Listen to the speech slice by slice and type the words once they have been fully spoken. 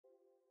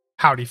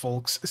Howdy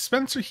folks,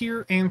 Spencer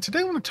here, and today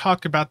I want to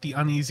talk about the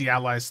Uneasy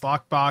Allies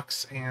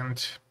Lockbox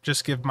and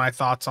just give my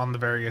thoughts on the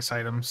various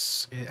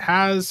items it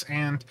has,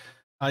 and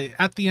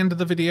at the end of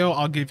the video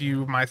I'll give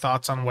you my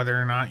thoughts on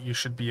whether or not you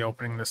should be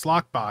opening this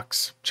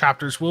lockbox.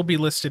 Chapters will be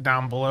listed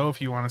down below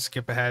if you want to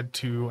skip ahead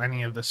to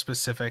any of the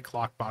specific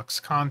lockbox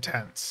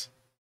contents.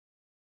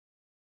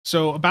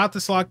 So about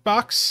this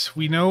lockbox,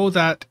 we know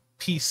that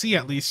PC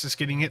at least is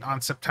getting it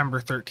on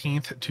September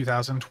 13th,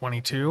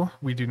 2022.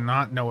 We do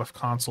not know if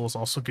console is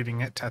also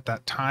getting it at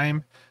that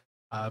time.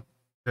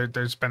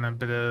 There's been a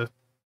bit of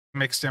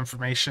mixed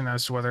information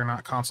as to whether or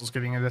not console's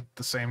getting it at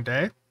the same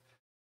day.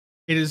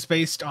 It is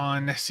based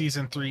on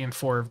Season 3 and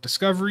 4 of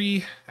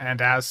Discovery,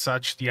 and as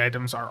such, the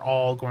items are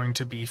all going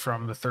to be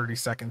from the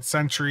 32nd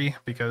century,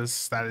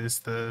 because that is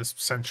the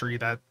century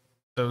that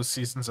those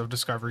seasons of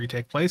Discovery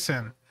take place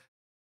in.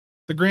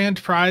 The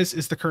grand prize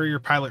is the Courier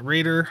Pilot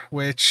Raider,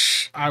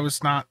 which I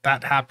was not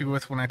that happy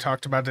with when I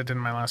talked about it in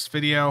my last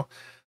video.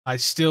 I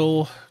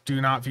still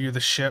do not view the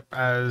ship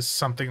as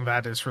something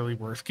that is really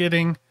worth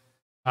getting,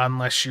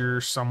 unless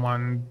you're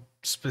someone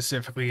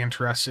specifically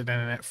interested in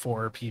it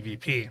for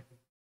PvP.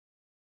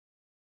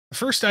 The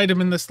first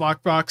item in this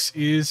lockbox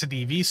is an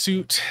EV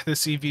suit.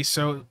 This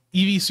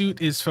EV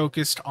suit is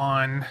focused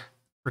on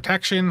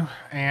protection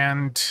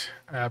and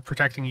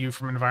protecting you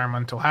from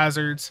environmental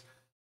hazards.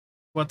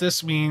 What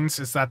this means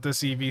is that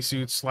this EV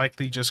suit's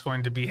likely just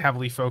going to be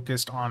heavily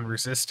focused on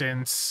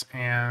resistance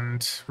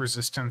and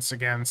resistance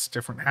against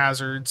different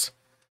hazards.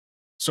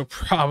 So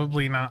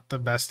probably not the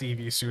best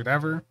EV suit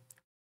ever.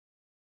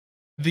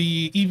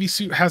 The EV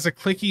suit has a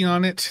clicky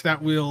on it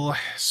that will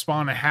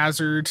spawn a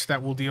hazard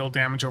that will deal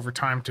damage over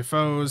time to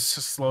foes,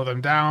 slow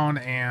them down,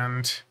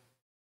 and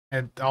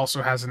it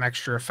also has an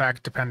extra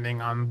effect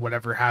depending on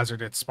whatever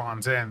hazard it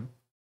spawns in.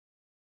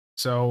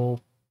 So,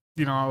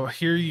 you know,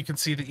 here you can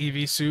see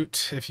the EV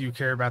suit if you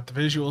care about the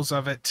visuals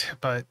of it,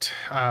 but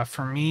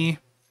for me,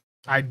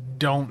 I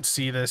don't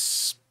see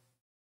this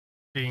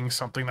being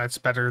something that's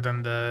better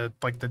than the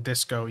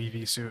disco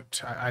EV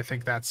suit. I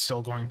think that's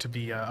still going to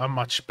be a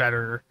much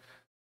better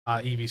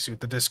EV suit,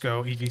 the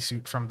disco EV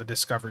suit from the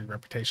Discovery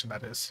reputation,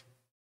 that is.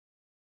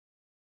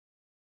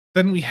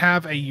 Then we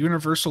have a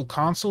universal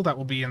console that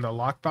will be in the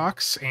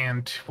lockbox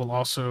and will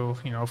also,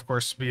 you know, of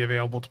course, be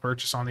available to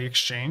purchase on the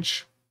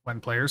exchange when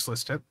players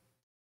list it.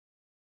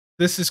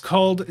 This is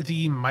called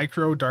the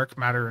Micro Dark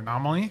Matter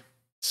Anomaly.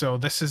 So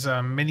this is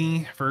a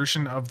mini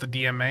version of the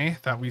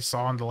DMA that we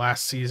saw in the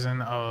last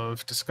season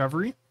of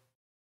Discovery.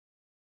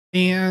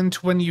 And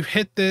when you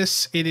hit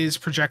this, it is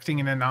projecting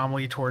an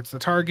anomaly towards the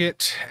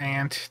target,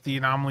 and the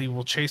anomaly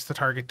will chase the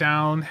target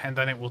down, and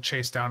then it will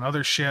chase down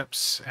other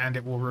ships, and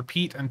it will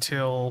repeat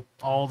until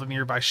all the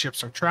nearby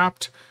ships are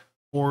trapped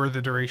or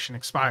the duration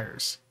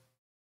expires.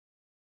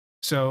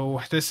 So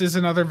this is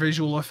another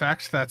visual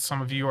effect that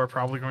some of you are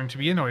probably going to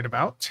be annoyed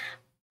about,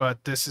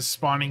 but this is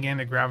spawning in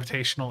a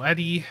gravitational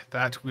eddy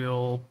that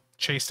will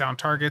chase down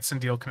targets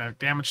and deal kinetic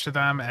damage to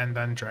them and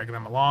then drag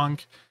them along.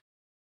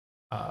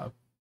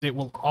 It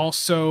will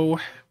also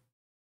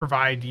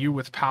provide you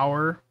with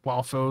power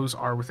while foes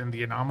are within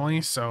the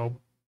anomaly, so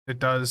it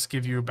does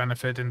give you a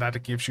benefit in that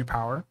it gives you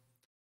power.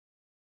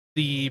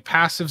 The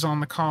passives on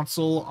the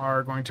console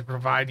are going to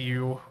provide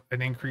you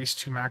an increase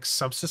to max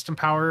subsystem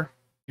power,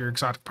 your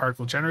exotic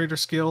particle generator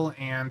skill,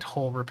 and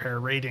hull repair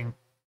rating.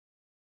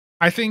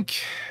 I think,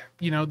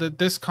 you know, that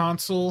this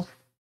console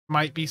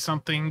might be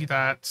something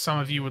that some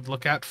of you would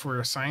look at for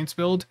a science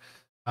build.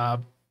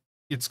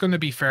 It's going to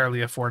be fairly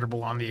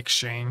affordable on the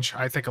exchange.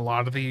 I think a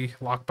lot of the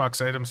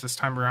lockbox items this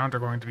time around are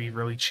going to be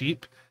really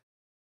cheap.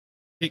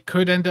 It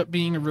could end up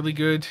being a really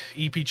good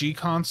EPG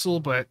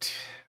console, but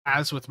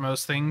as with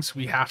most things,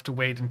 we have to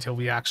wait until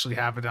we actually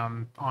have it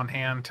on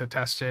hand to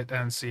test it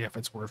and see if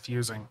it's worth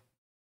using.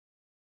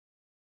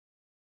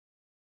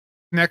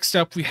 Next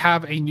up, we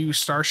have a new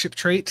Starship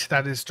Trait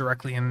that is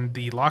directly in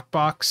the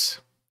lockbox.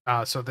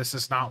 So this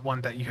is not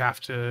one that you have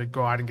to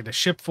go out and get a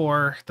ship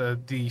for.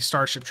 The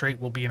Starship Trait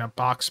will be in a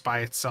box by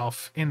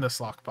itself in this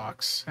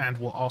lockbox and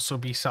will also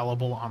be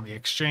sellable on the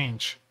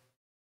exchange.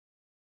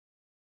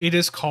 It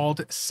is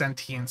called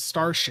Sentient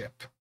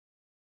Starship.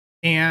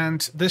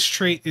 And this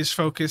trait is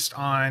focused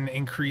on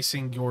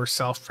increasing your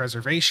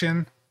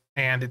self-preservation,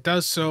 and it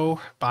does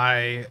so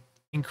by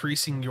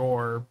increasing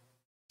your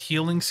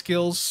healing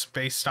skills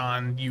based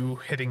on you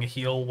hitting a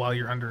heal while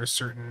you're under a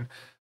certain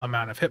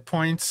amount of hit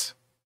points.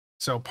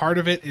 So part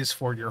of it is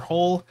for your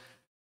hull,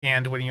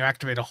 and when you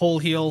activate a hull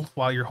heal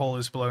while your hull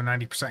is below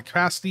 90%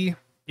 capacity,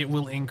 it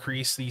will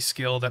increase the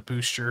skill that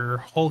boosts your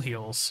hull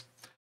heals.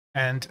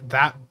 And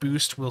that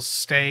boost will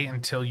stay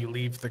until you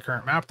leave the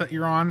current map that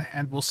you're on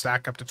and will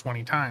stack up to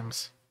 20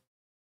 times.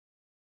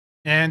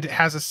 And it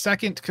has a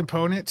second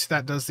component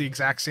that does the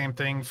exact same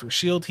thing for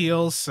shield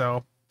heals.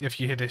 So if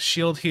you hit a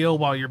shield heal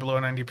while you're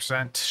below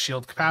 90%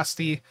 shield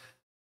capacity,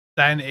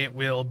 then it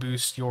will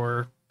boost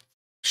your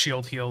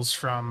shield heals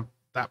from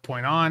that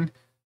point on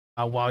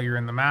while you're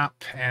in the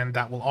map, and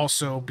that will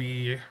also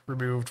be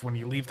removed when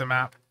you leave the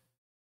map.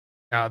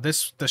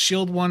 The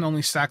shield one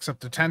only stacks up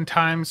to 10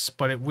 times,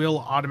 but it will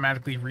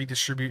automatically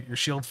redistribute your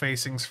shield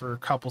facings for a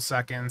couple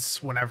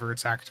seconds whenever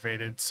it's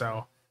activated.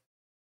 So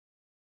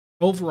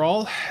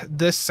overall,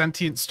 this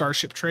sentient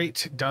starship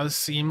trait does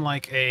seem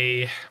like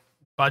a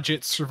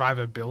budget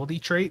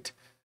survivability trait,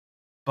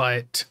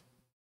 but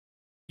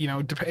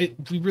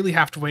we really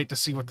have to wait to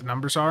see what the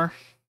numbers are.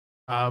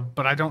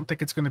 But I don't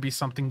think it's going to be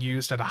something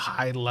used at a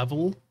high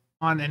level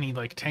on any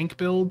like tank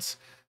builds,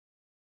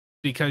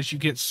 because you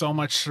get so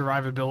much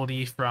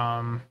survivability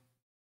from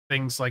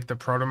things like the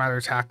protomatter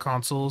attack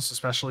consoles,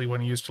 especially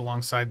when used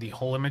alongside the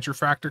whole image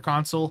refractor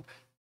console.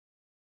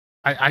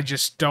 I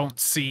just don't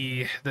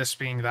see this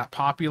being that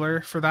popular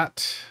for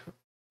that,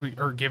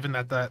 or given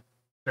that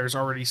there's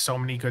already so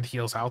many good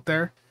heals out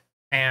there,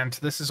 and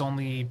this is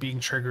only being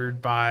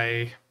triggered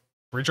by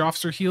bridge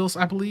officer heals,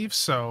 I believe.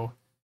 So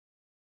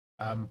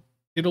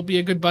it'll be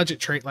a good budget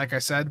trait, like I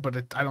said,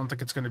 but I don't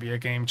think it's going to be a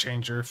game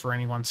changer for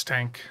anyone's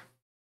tank.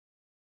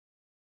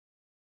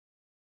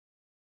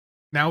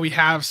 Now we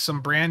have some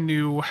brand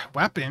new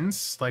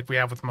weapons, like we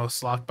have with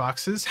most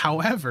lockboxes.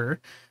 However,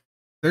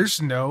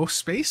 there's no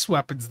space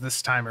weapons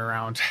this time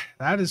around.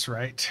 That is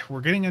right.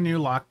 We're getting a new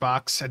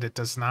lockbox, and it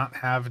does not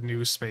have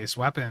new space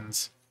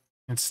weapons.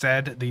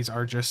 Instead, these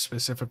are just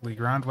specifically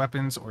ground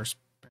weapons, or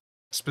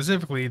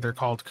specifically, they're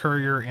called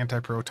Courier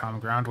Anti-Proton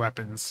Ground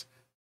Weapons.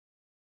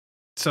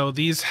 So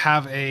these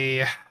have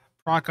a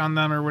proc on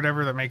them or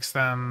whatever that makes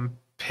them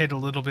hit a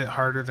little bit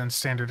harder than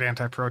standard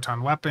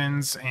anti-proton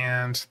weapons,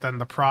 and then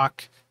the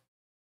proc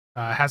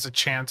has a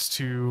chance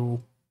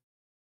to,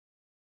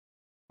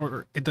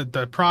 or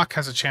the proc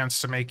has a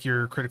chance to make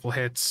your critical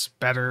hits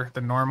better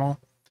than normal,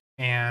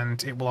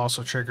 and it will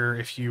also trigger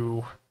if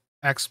you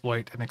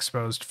exploit an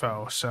exposed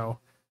foe. So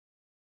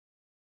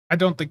I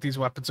don't think these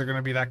weapons are going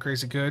to be that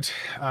crazy good.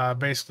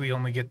 Basically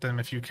only get them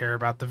if you care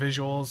about the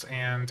visuals,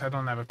 and I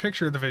don't have a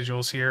picture of the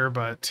visuals here,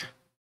 but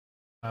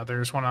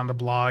there's one on the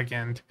blog,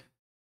 and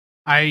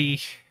I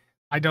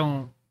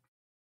don't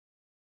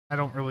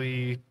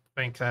really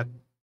think that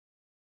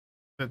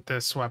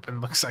this weapon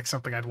looks like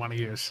something I'd want to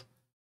use.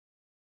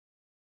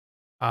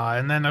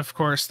 And then, of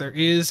course, there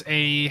is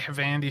a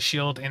Vanity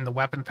Shield in the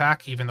weapon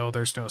pack, even though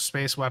there's no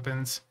space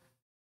weapons.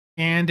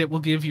 And it will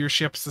give your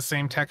ships the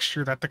same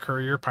texture that the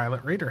Courier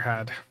Pilot Raider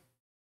had.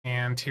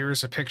 And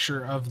here's a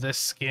picture of this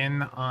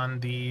skin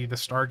on the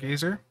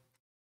Stargazer.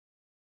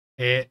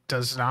 It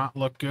does not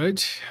look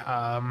good.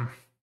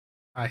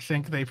 I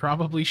think they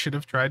probably should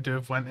have tried to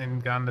have went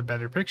and gotten a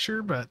better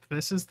picture, but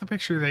this is the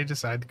picture they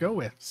decided to go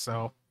with.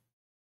 So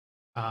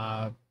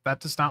that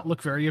does not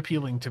look very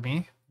appealing to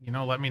me.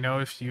 Let me know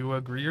if you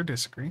agree or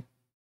disagree.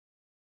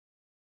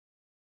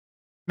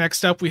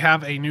 Next up, we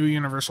have a new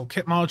universal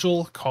kit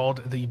module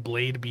called the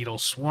Blade Beetle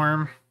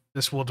Swarm.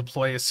 This will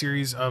deploy a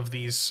series of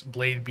these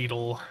Blade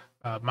Beetle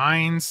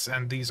mines,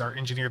 and these are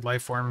engineered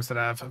life forms that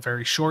have a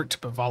very short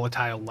but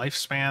volatile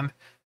lifespan.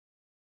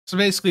 So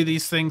basically,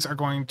 these things are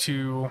going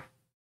to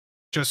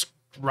just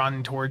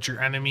run towards your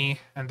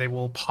enemy, and they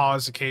will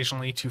pause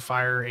occasionally to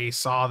fire a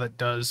saw that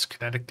does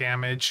kinetic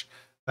damage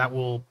that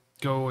will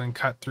go and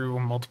cut through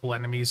multiple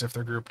enemies if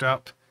they're grouped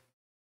up.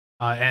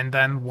 And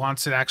then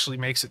once it actually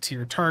makes it to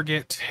your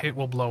target, it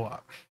will blow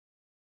up.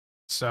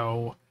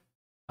 So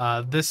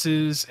this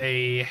is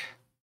a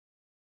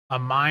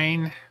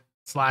mine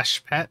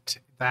 / pet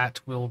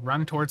that will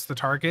run towards the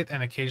target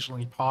and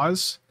occasionally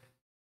pause,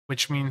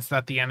 which means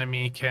that the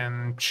enemy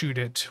can shoot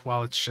it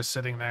while it's just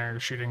sitting there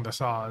shooting the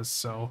saws.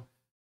 So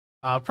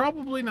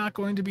probably not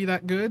going to be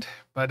that good,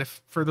 but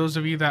for those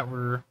of you that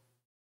were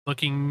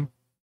looking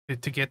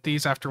to get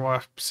these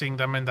after seeing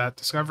them in that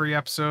Discovery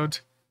episode,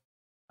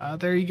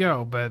 there you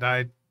go. But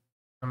I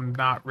am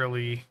not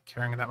really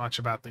caring that much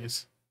about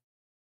these.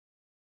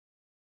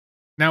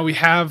 Now we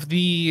have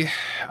the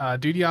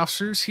duty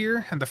officers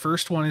here, and the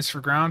first one is for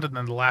ground, and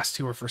then the last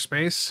two are for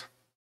space.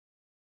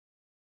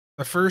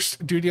 The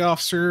first duty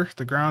officer,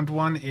 the ground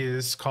one,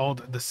 is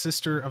called the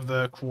Sister of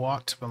the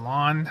Quat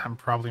Milan. I'm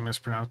probably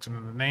mispronouncing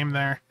the name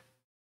there.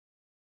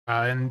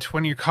 And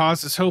when your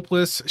cause is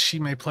hopeless, she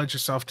may pledge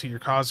herself to your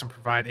cause and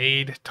provide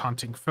aid,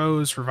 taunting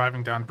foes,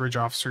 reviving down bridge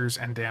officers,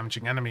 and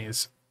damaging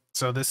enemies.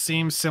 So this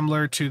seems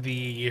similar to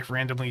the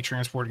randomly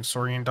transporting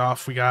Saurian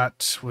DOFF we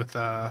got with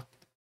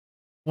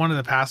one of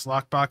the past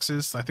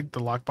lockboxes. I think the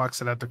lockbox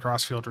that had the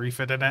crossfield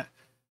refit in it.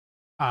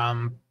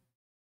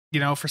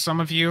 For some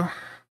of you,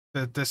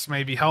 that this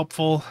may be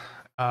helpful,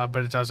 but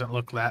it doesn't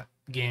look that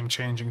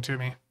game-changing to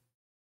me.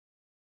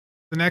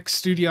 The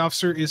next duty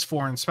officer is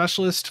Foreign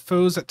Specialist.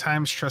 Foes at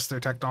times trust their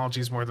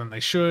technologies more than they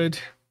should.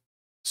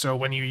 So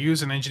when you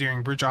use an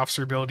engineering bridge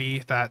officer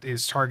ability that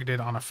is targeted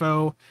on a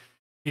foe,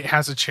 it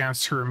has a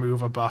chance to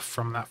remove a buff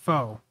from that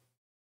foe.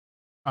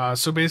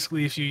 So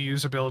basically, if you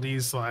use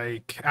abilities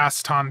like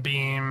Aceton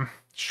Beam,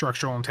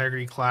 Structural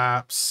Integrity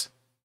Collapse,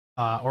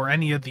 or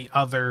any of the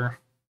other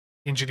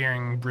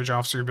engineering bridge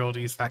officer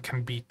abilities that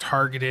can be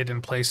targeted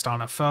and placed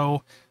on a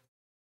foe,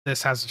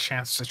 this has a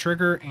chance to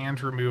trigger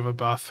and remove a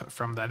buff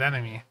from that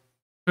enemy.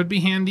 Could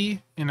be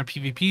handy in a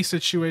PvP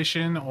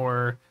situation,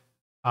 or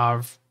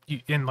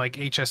in like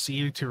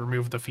HSE to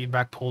remove the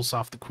feedback pulse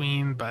off the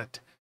queen, but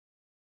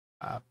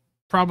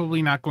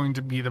probably not going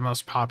to be the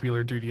most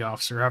popular duty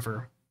officer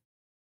ever.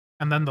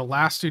 And then the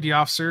last duty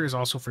officer is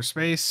also for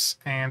space,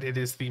 and it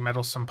is the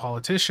Meddlesome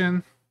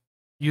Politician.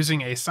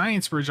 Using a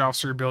Science Bridge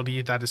officer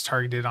ability that is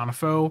targeted on a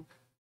foe,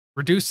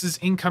 reduces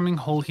incoming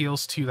hull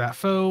heals to that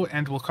foe,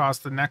 and will cause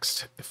the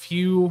next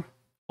few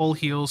hull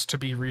heals to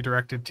be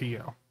redirected to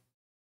you.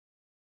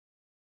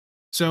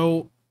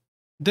 So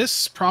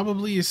this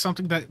probably is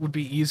something that would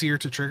be easier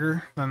to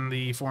trigger than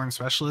the Foreign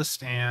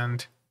Specialist,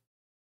 and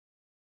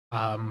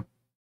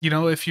you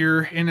know, if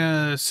you're in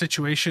a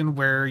situation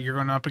where you're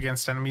going up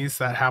against enemies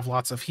that have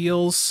lots of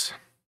heals,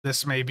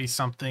 this may be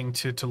something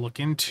to look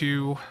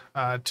into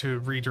to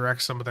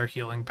redirect some of their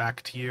healing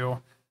back to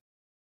you.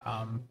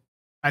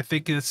 I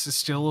think this is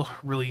still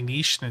really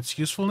niche in its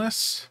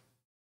usefulness.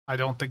 I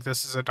don't think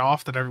this is a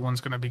DOFF that everyone's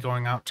going to be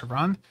going out to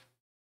run,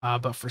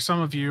 but for some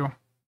of you,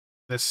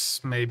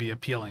 this may be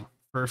appealing.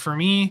 For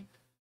me,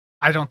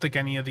 I don't think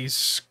any of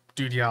these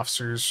duty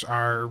officers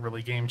are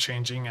really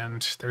game-changing,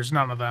 and there's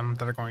none of them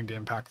that are going to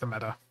impact the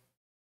meta.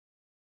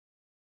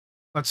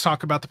 Let's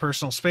talk about the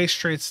personal space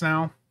traits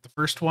now. The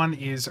first one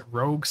is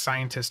Rogue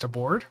Scientist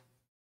Aboard.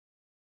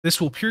 This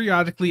will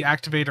periodically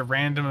activate a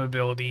random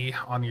ability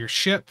on your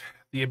ship.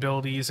 The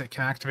abilities it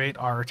can activate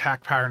are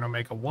Attack Power and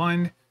Omega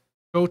 1,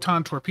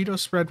 Photon Torpedo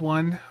Spread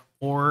 1,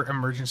 or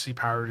Emergency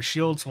Power to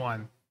Shields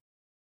 1.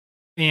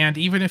 And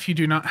even if you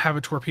do not have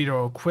a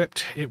torpedo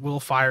equipped, it will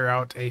fire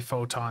out a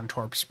Photon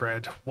Torp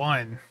Spread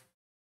 1.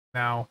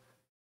 Now,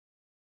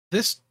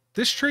 this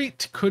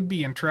trait could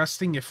be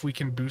interesting if we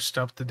can boost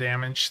up the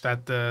damage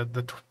that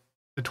the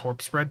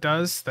Torp Spread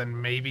does,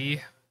 then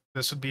maybe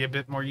this would be a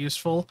bit more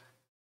useful.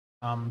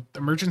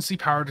 Emergency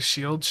Power to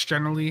Shields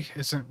generally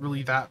isn't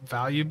really that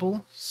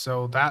valuable,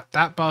 so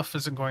that buff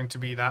isn't going to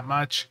be that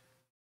much,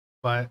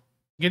 but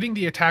getting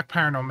the Attack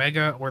Power and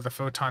Omega or the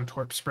Photon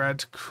Torp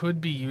Spread could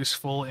be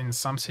useful in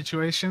some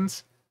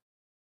situations,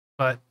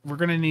 but we're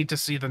going to need to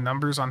see the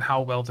numbers on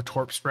how well the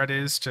Torp Spread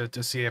is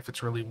to see if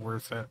it's really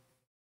worth it.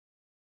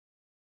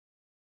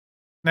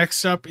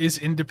 Next up is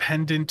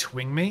Independent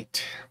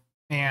Wingmate,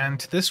 and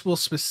this will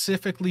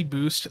specifically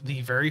boost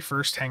the very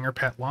first Hangar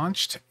Pet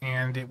launched,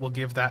 and it will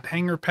give that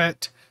Hangar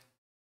Pet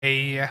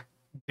a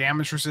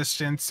damage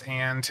resistance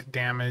and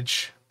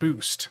damage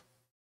boost.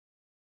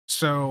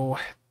 So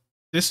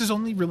this is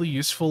only really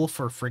useful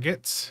for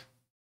frigates.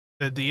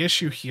 The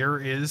issue here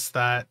is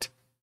that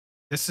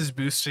this is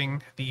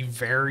boosting the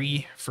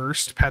very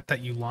first pet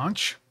that you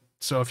launch.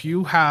 So if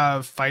you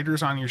have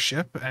fighters on your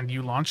ship and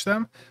you launch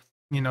them,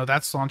 you know,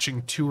 that's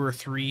launching 2 or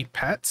 3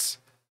 pets.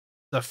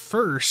 The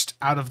first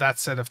out of that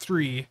set of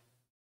 3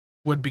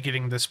 would be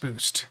getting this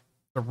boost.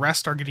 The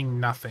rest are getting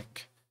nothing.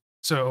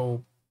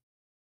 So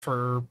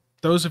for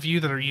those of you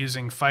that are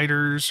using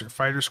fighters or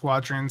fighter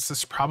squadrons,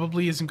 this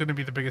probably isn't going to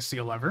be the biggest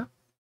deal ever.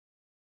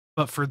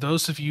 But for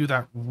those of you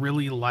that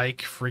really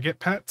like frigate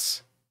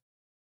pets,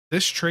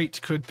 this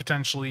trait could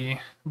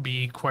potentially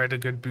be quite a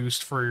good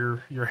boost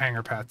for your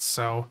hangar pets.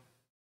 So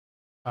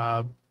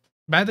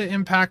meta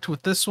impact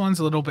with this one's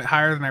a little bit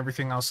higher than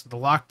everything else in the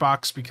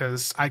lockbox,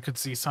 because I could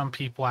see some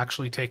people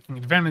actually taking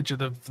advantage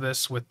of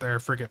this with their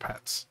frigate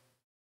pets.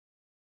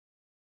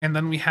 And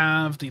then we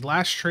have the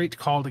last trait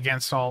called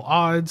Against All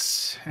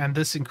Odds, and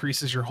this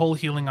increases your hull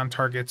healing on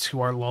targets who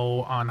are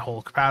low on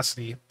hull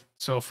capacity.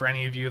 So for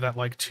any of you that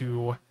like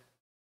to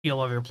heal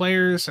other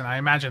players, and I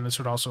imagine this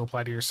would also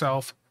apply to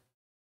yourself,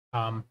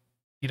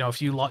 you know,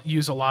 if you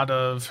use a lot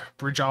of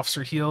bridge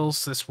officer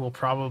heals, this will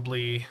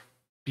probably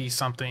be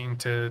something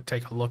to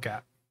take a look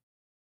at.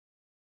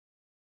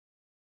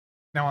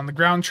 Now on the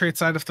ground trait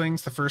side of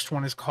things, the first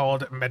one is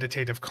called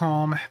Meditative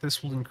Calm.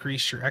 This will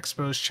increase your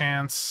expose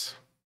chance.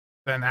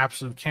 Then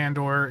Absolute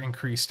Candor,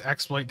 increased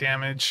exploit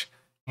damage,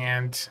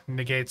 and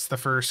negates the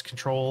first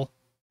control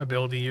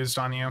ability used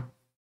on you.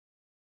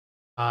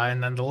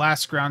 And then the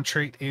last ground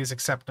trait is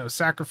Accept No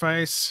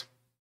Sacrifice.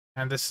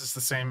 And this is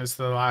the same as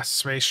the last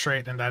space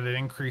trait in that it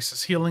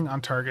increases healing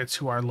on targets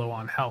who are low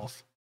on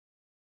health.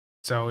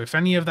 So if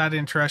any of that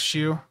interests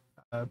you,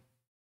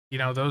 you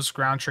know, those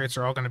ground traits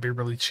are all going to be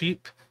really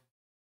cheap.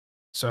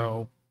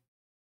 So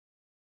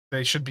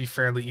they should be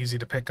fairly easy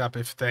to pick up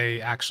if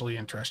they actually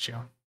interest you.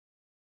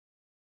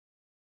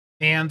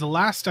 And the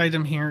last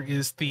item here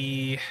is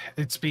being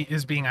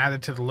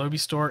added to the Lobi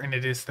store, and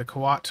it is the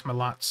Kawat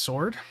Malat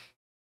Sword.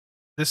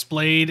 This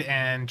blade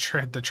and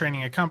the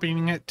training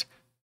accompanying it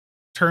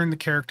turn the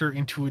character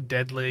into a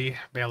deadly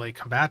melee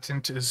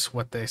combatant, is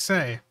what they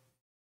say.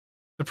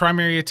 The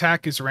primary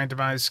attack is a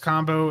randomized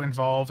combo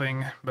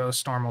involving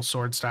most normal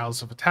sword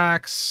styles of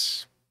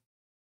attacks.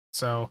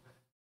 So,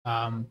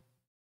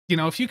 you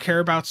know, if you care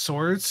about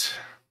swords,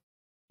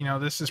 you know,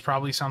 this is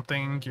probably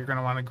something you're going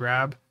to want to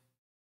grab.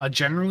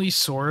 Generally,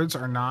 swords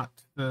are not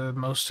the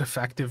most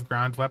effective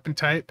ground weapon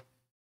type.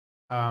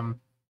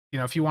 You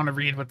know, if you want to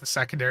read what the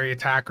secondary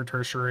attack or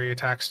tertiary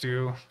attacks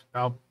do,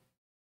 I'll,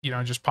 you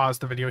know, just pause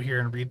the video here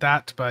and read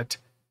that. But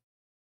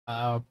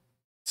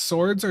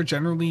Swords are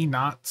generally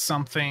not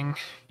something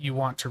you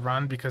want to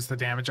run because the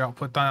damage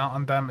output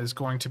on them is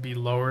going to be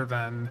lower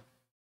than,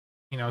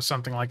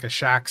 something like a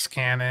Shax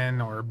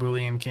cannon or a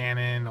Boolean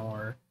cannon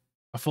or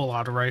a full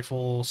auto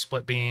rifle,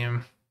 split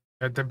beam.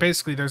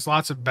 Basically, there's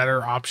lots of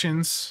better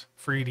options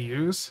for you to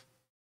use.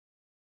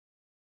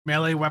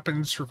 Melee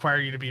weapons require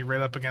you to be right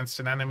up against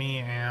an enemy,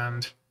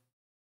 and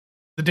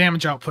the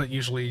damage output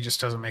usually just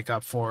doesn't make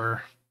up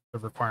for the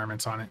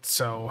requirements on it.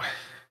 So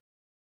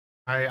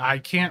I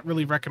can't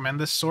really recommend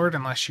this sword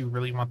unless you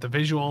really want the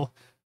visual.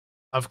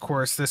 Of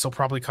course, this will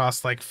probably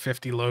cost like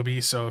 50 Lobi,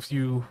 so if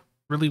you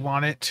really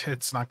want it,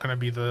 it's not going to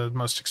be the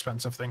most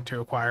expensive thing to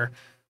acquire,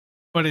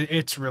 but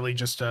it's really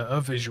just a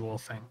visual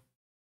thing.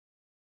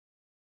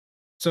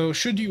 So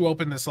should you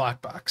open this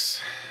lockbox?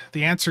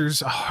 The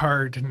answer's a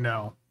hard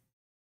no.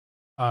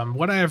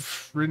 What I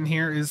have written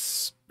here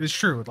is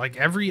true. Like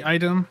every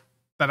item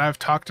that I've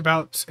talked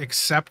about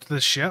except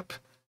the ship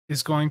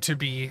is going to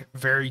be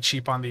very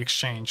cheap on the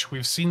exchange.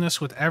 We've seen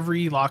this with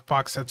every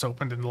lockbox that's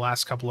opened in the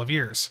last couple of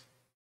years.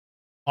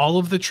 All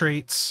of the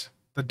traits,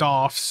 the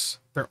DOFFs,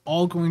 they're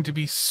all going to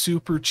be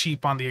super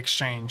cheap on the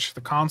exchange. The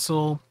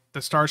console,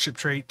 the Starship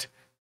Trait,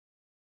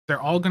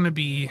 they're all going to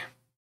be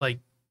like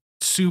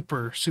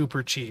super,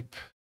 super cheap.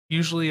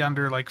 Usually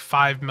under like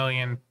 5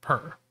 million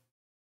per.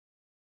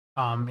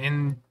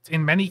 In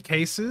many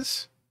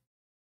cases,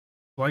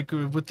 like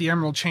with the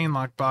Emerald Chain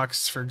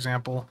Lockbox, for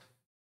example,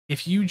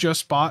 if you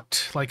just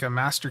bought like a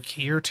master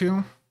key or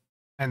two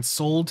and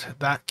sold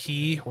that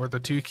key or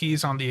the 2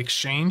 keys on the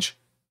exchange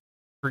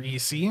for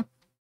EC,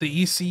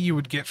 the EC you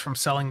would get from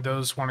selling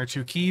those 1 or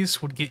 2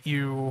 keys would get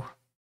you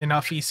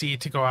enough EC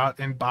to go out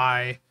and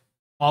buy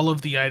all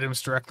of the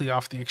items directly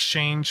off the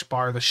exchange,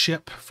 bar the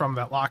ship from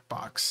that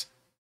lockbox.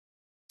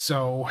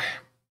 So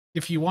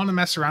if you want to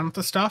mess around with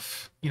the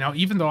stuff,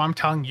 even though I'm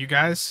telling you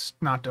guys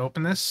not to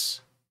open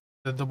this,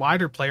 the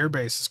wider player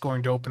base is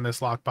going to open this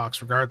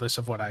lockbox regardless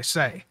of what I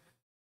say.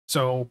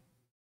 So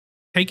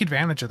take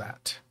advantage of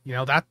that.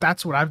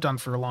 That's what I've done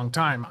for a long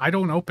time. I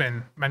don't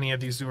open many of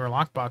these newer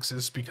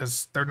lockboxes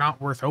because they're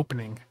not worth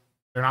opening.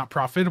 They're not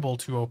profitable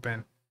to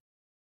open.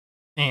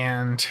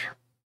 And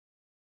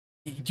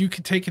you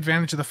could take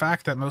advantage of the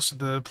fact that most of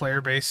the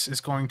player base is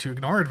going to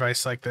ignore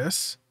advice like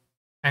this,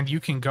 and you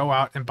can go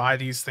out and buy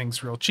these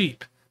things real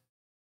cheap.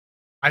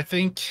 I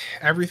think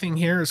everything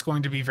here is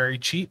going to be very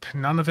cheap.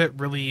 None of it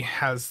really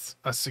has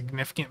a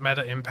significant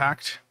meta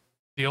impact.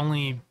 The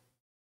only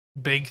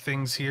big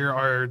things here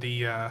are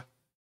the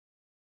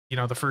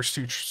the first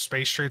 2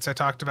 space traits I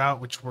talked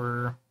about, which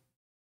were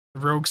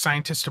rogue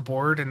scientist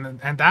aboard, and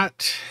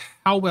that,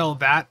 how well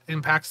that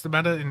impacts the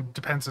meta, and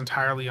depends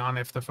entirely on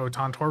if the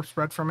photon torp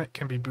spread from it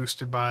can be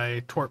boosted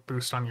by torp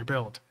boost on your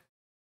build.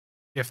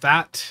 If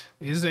that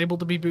is able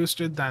to be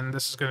boosted, then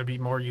this is going to be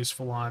more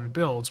useful on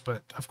builds,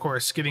 but of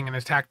course getting an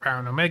attack power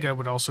in Omega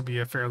would also be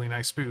a fairly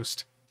nice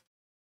boost.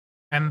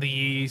 And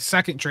the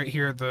second trait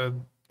here, the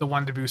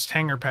one to boost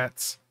hangar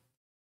pets,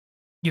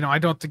 I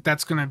don't think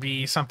that's going to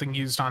be something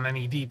used on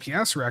any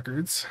DPS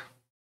records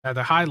at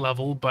a high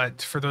level,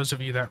 but for those of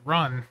you that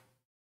run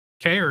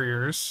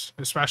carriers,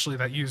 especially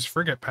that use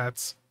frigate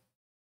pets,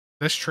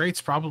 this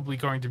trait's probably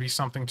going to be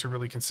something to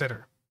really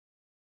consider.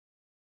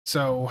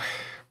 So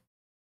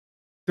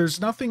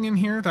there's nothing in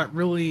here that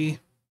really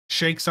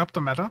shakes up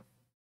the meta.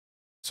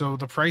 So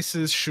the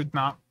prices should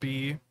not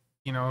be,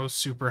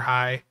 super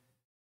high.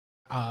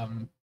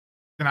 And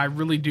I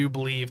really do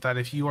believe that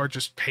if you are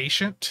just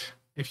patient,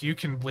 if you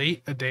can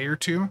wait a day or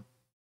two,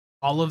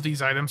 all of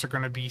these items are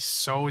going to be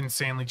so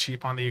insanely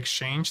cheap on the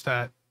exchange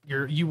that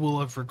you will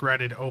have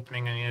regretted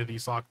opening any of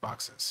these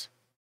lockboxes.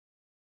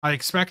 I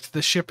expect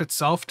the ship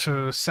itself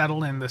to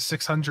settle in the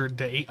 600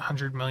 to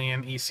 800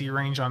 million EC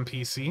range on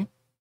PC.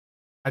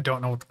 I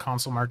don't know what the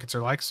console markets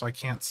are like, so I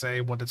can't say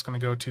what it's going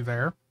to go to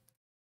there.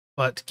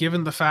 But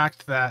given the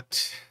fact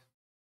that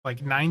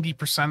like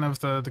 90%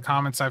 of the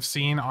comments I've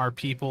seen are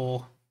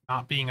people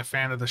not being a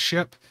fan of the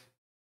ship,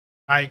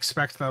 I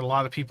expect that a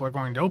lot of people are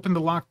going to open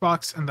the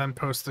lockbox and then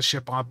post the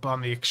ship up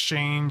on the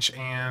exchange,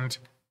 and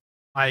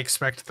I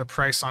expect the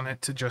price on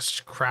it to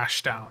just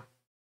crash down.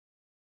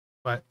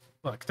 But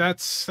look,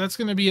 that's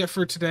going to be it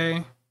for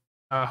today.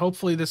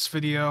 Hopefully this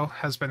video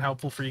has been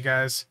helpful for you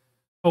guys.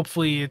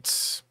 Hopefully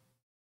it's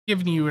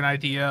giving you an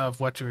idea of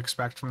what to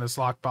expect from this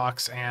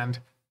lockbox, and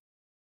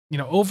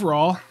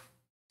overall,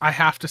 I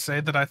have to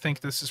say that I think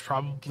this is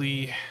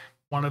probably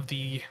one of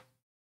the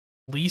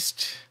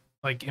least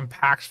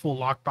impactful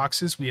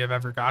lockboxes we have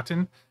ever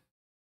gotten.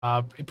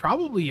 It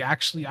probably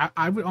actually,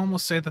 I would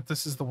almost say that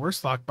this is the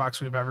worst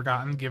lockbox we've ever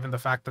gotten, given the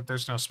fact that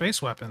there's no space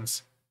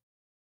weapons.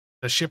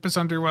 The ship is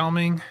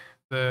underwhelming.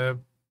 The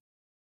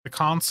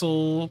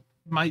console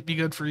might be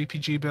good for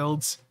EPG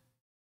builds.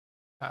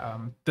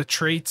 The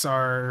traits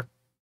are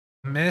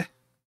meh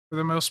for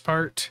the most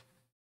part.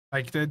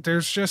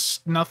 There's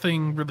just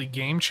nothing really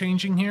game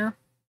changing here.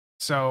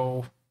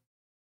 So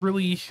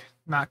really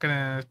not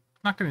gonna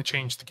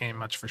change the game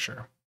much for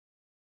sure.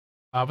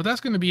 But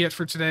that's going to be it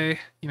for today.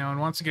 And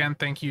once again,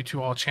 thank you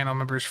to all channel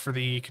members for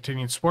the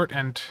continued support,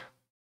 and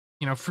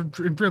you know, for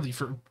really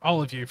for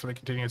all of you for the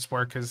continued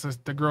support, because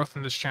the growth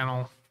in this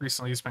channel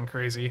recently has been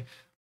crazy.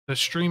 The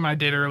stream I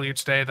did earlier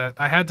today that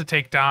I had to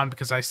take down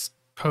because I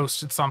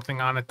posted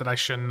something on it that I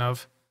shouldn't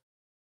have.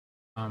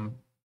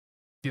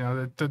 You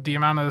know, the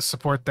amount of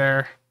support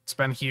there, it's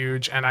been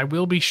huge, and I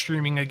will be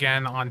streaming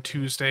again on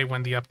Tuesday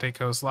when the update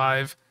goes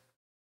live.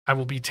 I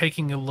will be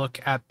taking a look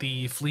at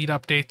the fleet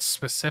updates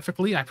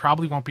specifically. I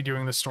probably won't be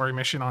doing the story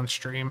mission on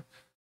stream.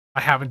 I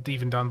haven't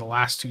even done the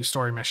last two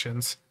story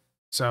missions,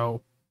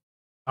 so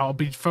I'll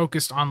be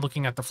focused on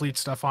looking at the fleet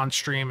stuff on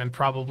stream and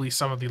probably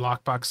some of the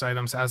lockbox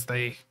items as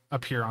they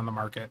appear on the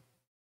market.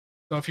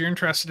 So if you're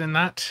interested in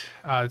that,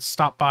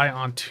 stop by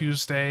on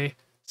Tuesday,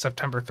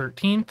 September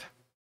 13th.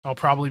 I'll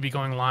probably be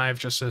going live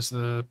just as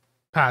the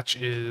patch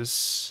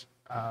is,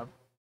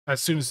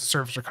 as soon as the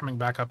servers are coming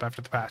back up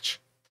after the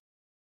patch.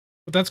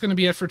 But that's going to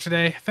be it for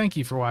today. Thank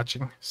you for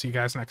watching. See you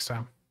guys next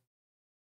time.